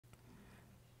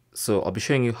So I'll be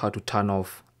showing you how to turn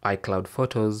off iCloud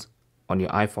photos on your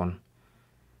iPhone.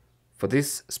 For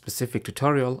this specific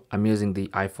tutorial, I'm using the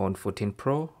iPhone 14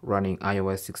 Pro running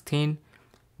iOS 16,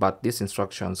 but these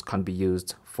instructions can be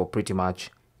used for pretty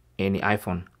much any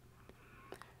iPhone.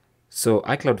 So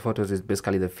iCloud Photos is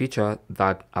basically the feature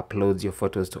that uploads your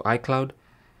photos to iCloud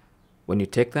when you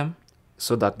take them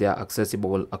so that they are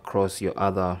accessible across your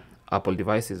other Apple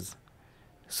devices.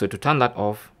 So to turn that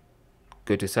off,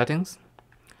 go to Settings.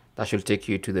 That should take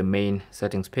you to the main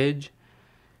settings page.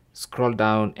 Scroll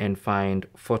down and find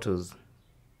Photos.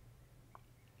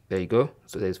 There you go.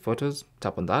 So there's Photos.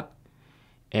 Tap on that.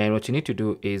 And what you need to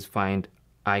do is find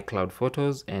iCloud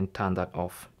Photos and turn that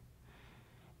off.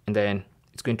 And then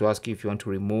it's going to ask you if you want to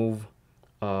remove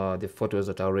the photos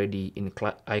that are already in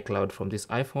iCloud from this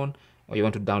iPhone, or you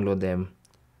want to download them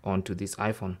onto this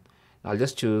iPhone. I'll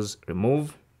just choose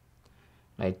Remove.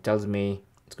 Now it tells me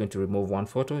it's going to remove one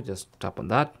photo. Just tap on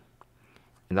that.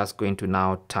 And that's going to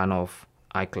now turn off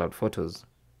iCloud Photos.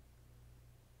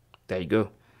 There you go.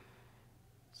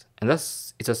 And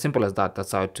it's as simple as that.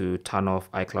 That's how to turn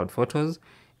off iCloud Photos.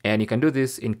 And you can do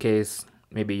this in case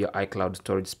maybe your iCloud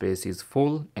storage space is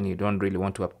full and you don't really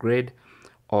want to upgrade,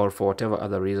 or for whatever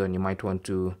other reason you might want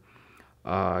to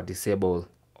disable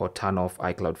or turn off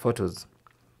iCloud Photos.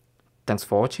 Thanks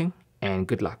for watching and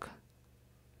good luck.